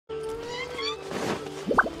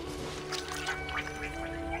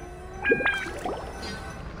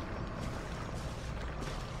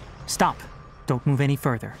Don't move any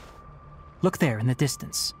further. Look there in the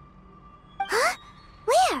distance. Huh?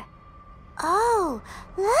 Where? Oh,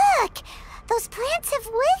 look! Those plants have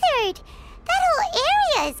withered! That whole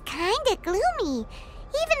area is kinda gloomy.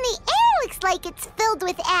 Even the air looks like it's filled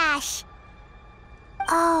with ash.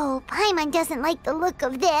 Oh, Paimon doesn't like the look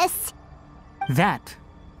of this. That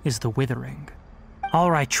is the withering.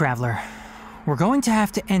 Alright, Traveler. We're going to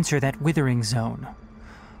have to enter that withering zone.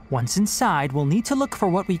 Once inside, we'll need to look for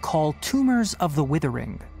what we call tumors of the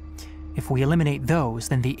withering. If we eliminate those,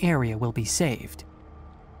 then the area will be saved.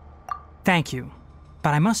 Thank you,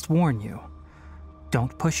 but I must warn you.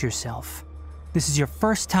 Don't push yourself. This is your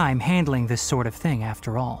first time handling this sort of thing,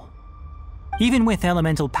 after all. Even with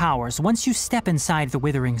elemental powers, once you step inside the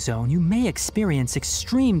withering zone, you may experience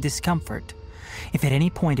extreme discomfort. If at any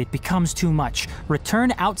point it becomes too much,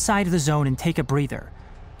 return outside the zone and take a breather.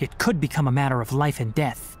 It could become a matter of life and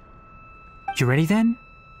death. You ready then?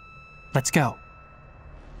 Let's go.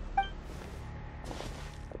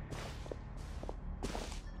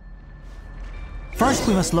 First,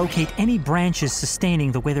 we must locate any branches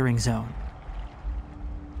sustaining the withering zone.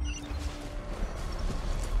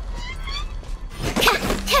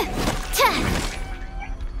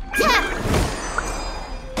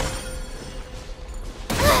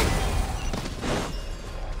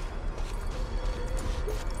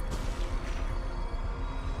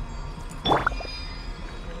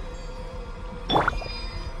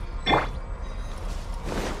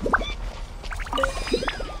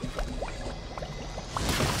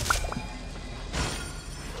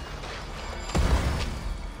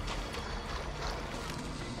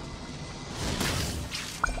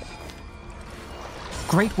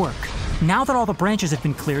 Great work. Now that all the branches have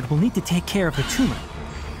been cleared, we'll need to take care of the tumor.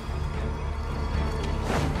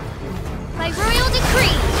 By royal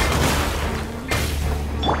decree!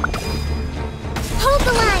 Hold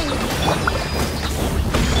the line!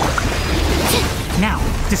 Now,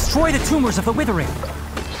 destroy the tumors of the withering!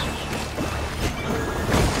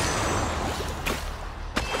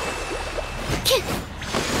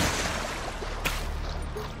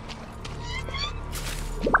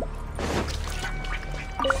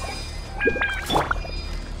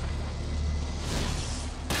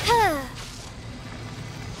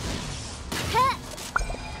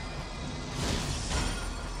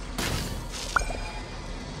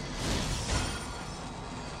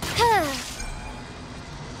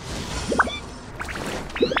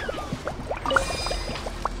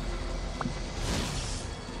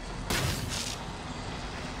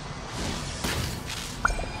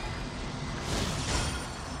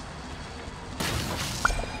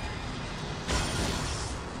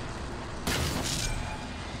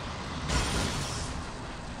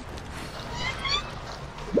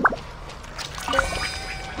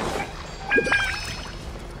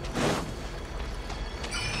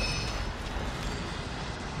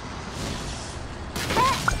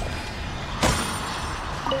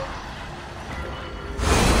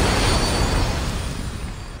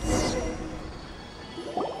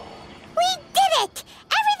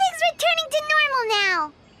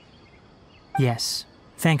 Yes,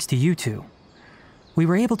 thanks to you two. We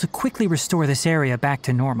were able to quickly restore this area back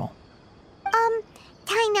to normal.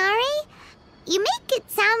 Tighnari? You make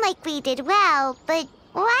it sound like we did well, but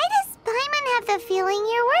why does Paimon have the feeling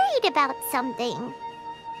you're worried about something?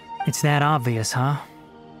 It's that obvious, huh?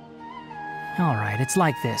 Alright, it's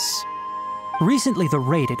like this. Recently, the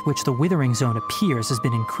rate at which the withering zone appears has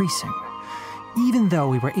been increasing. Even though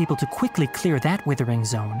we were able to quickly clear that withering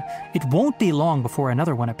zone, it won't be long before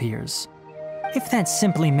another one appears. If that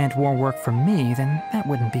simply meant more work for me, then that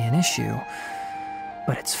wouldn't be an issue.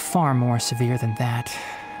 But it's far more severe than that.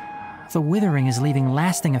 The withering is leaving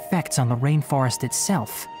lasting effects on the rainforest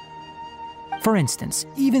itself. For instance,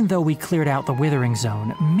 even though we cleared out the withering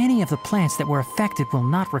zone, many of the plants that were affected will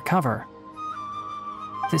not recover.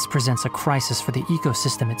 This presents a crisis for the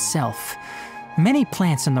ecosystem itself. Many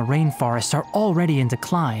plants in the rainforest are already in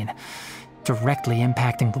decline, directly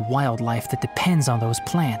impacting the wildlife that depends on those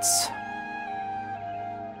plants.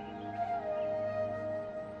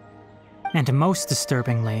 And most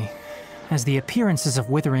disturbingly, as the appearances of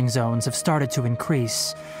withering zones have started to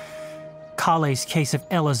increase, Kale's case of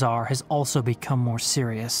Elazar has also become more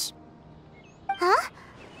serious. Huh?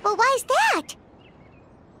 Well, why's that?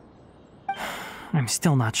 I'm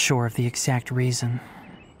still not sure of the exact reason.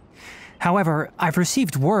 However, I've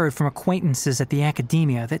received word from acquaintances at the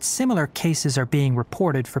academia that similar cases are being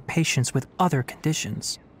reported for patients with other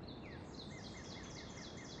conditions.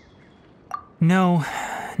 No,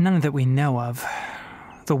 none that we know of.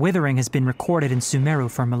 The withering has been recorded in Sumeru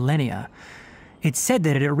for millennia. It's said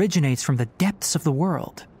that it originates from the depths of the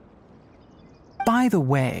world. By the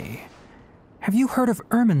way, have you heard of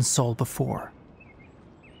Irminsul before?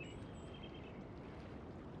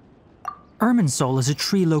 Irminsul is a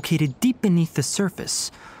tree located deep beneath the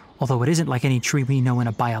surface. Although it isn't like any tree we know in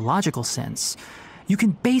a biological sense, you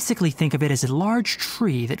can basically think of it as a large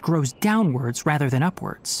tree that grows downwards rather than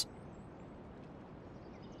upwards.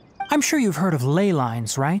 I'm sure you've heard of ley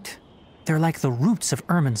lines, right? They're like the roots of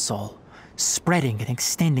Irminsul, spreading and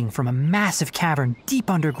extending from a massive cavern deep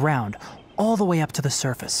underground all the way up to the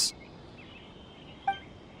surface.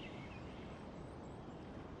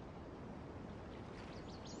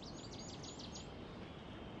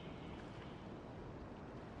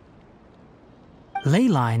 Ley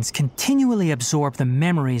lines continually absorb the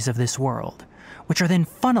memories of this world, which are then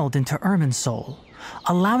funneled into Irminsul,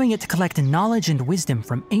 allowing it to collect knowledge and wisdom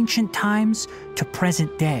from ancient times to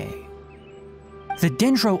present day. The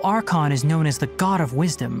Dendro Archon is known as the God of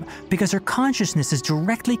Wisdom because her consciousness is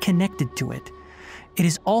directly connected to it. It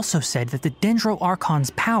is also said that the Dendro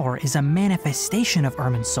Archon's power is a manifestation of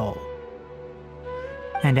Irminsul.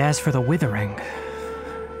 And as for the Withering,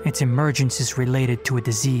 its emergence is related to a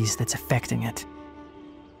disease that's affecting it.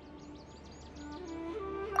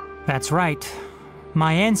 That's right.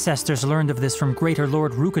 My ancestors learned of this from Greater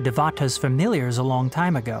Lord Rukkhadevata's familiars a long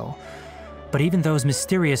time ago. But even those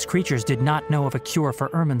mysterious creatures did not know of a cure for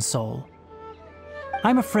Irminsul.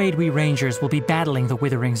 I'm afraid we Rangers will be battling the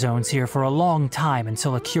Withering Zones here for a long time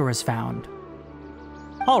until a cure is found.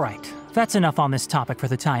 Alright, that's enough on this topic for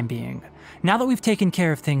the time being. Now that we've taken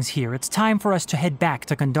care of things here, it's time for us to head back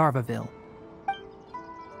to Gandharvaville.